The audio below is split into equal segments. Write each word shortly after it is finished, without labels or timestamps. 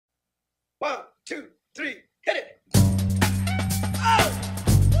1, 2, 3, hit it. Oh!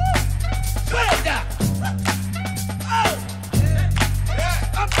 Slow down. Oh!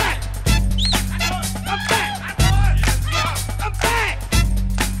 I'm back. I'm back. I'm back.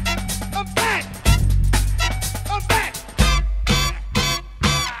 I'm back. I'm back.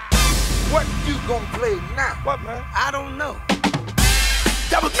 What you gonna play now? What, man? I don't know.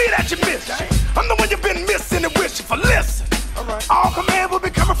 That was me that you missed. I'm the one you've been missing and wishing for. Listen. All command will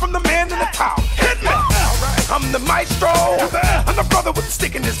be coming from the man in the tower. Hit me. I'm the maestro. I'm the brother with the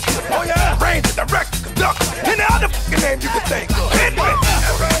stick in his foot. Oh yeah. Ranger, director, conductor, any other fucking name you can think of. Hit me.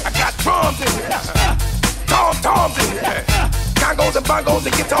 I got drums in here. Toms in here. Congos and bongos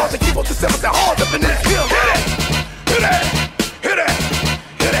and guitars and keyboards and cymbals and horns up in this hill. Hit it. Hit it. Hit it.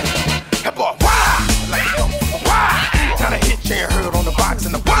 Hit it. Hey boy, why? Why? Time to hit you ain't heard on the box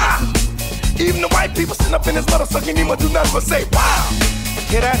and the why. Even the white people sitting up in this little sucking even do nothing but say, wow.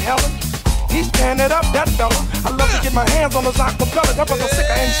 Hear that, Helen? He's standing up, that fella. I love to get my hands on those acapella. That brother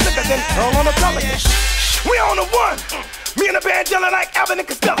sicker and sicker than Earl on the Pelican. We on the one. Me and the band yelling like Alvin and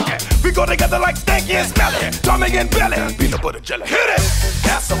Costello. We go together like Stanky and Smelly. Tommy and Belly. Peanut butter jelly. Hit it.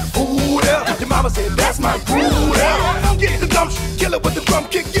 That's some food. Your mama said that's my groove. Get the dump, kill it with the drum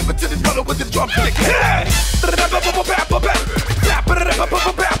kick. Give it to the brother with the drum kick. Hit it.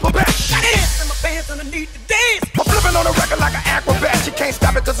 Fans underneath the dance. I'm flipping on a record like an acrobat. You can't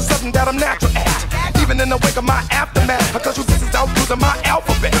stop it cause it's something that I'm natural at. Even in the wake of my aftermath, because you bitches out losing my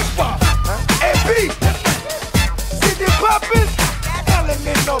alphabet. A, B, CD puppets,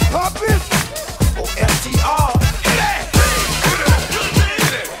 elemental puppets, O-F-T-R.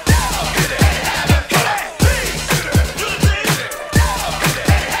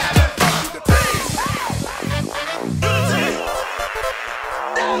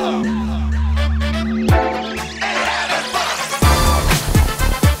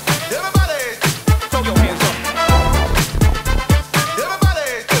 Everybody, throw your hands up. Everybody.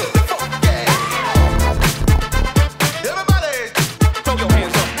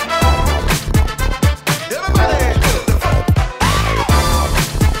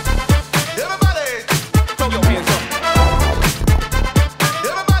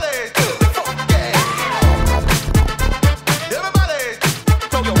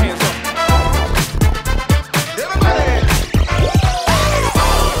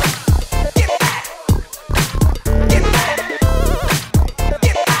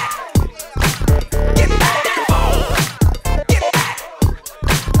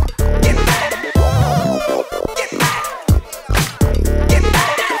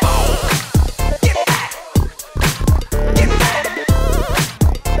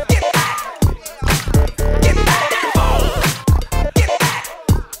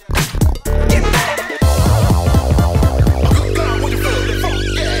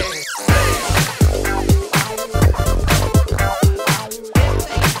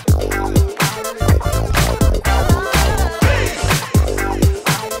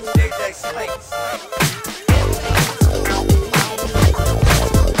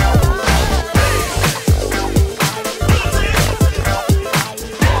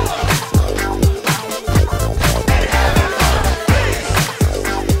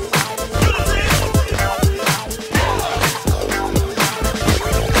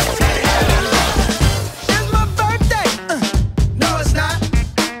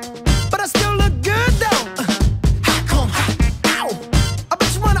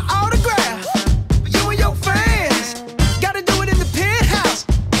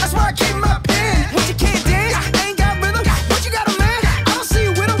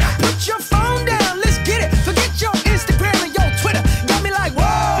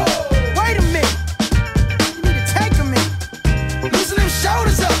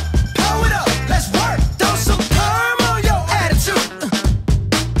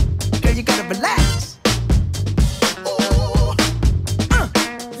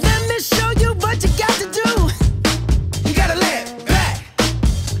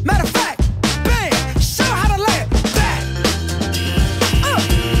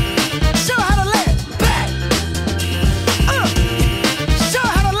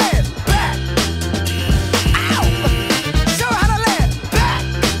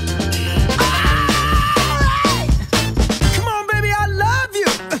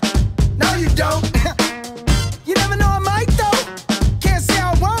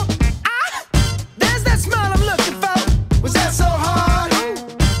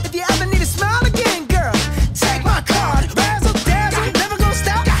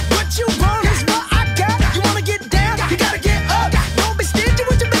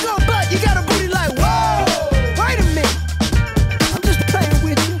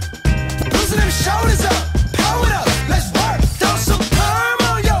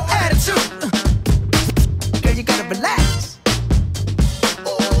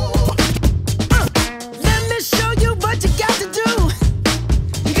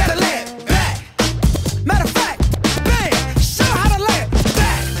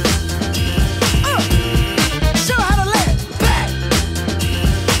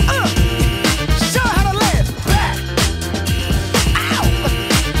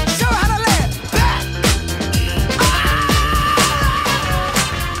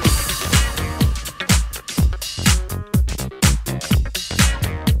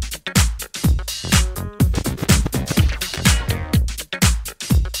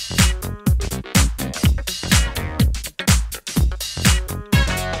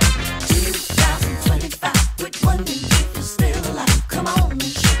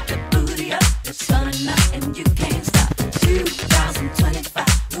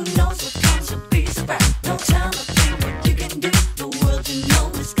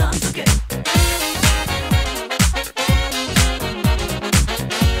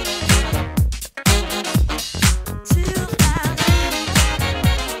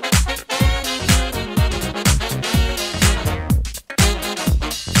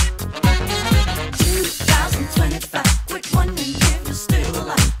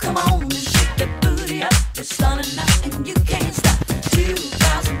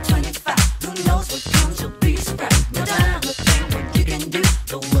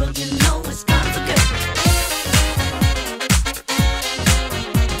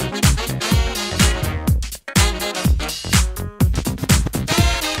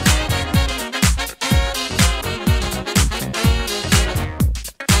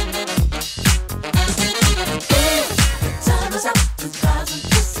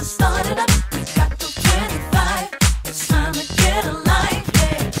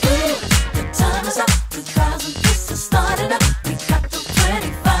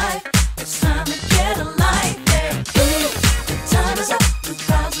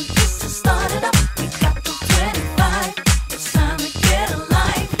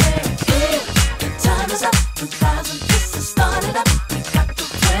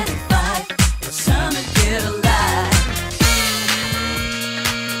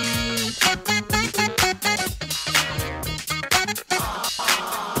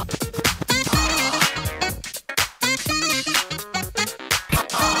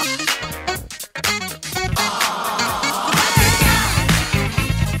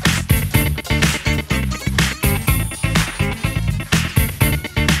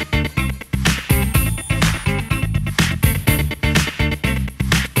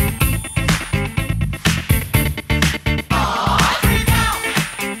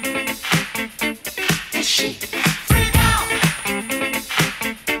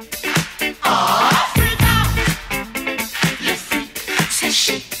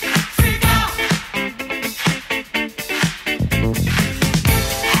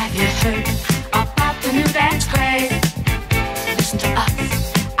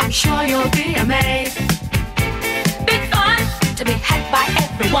 I'm sure you'll be amazed.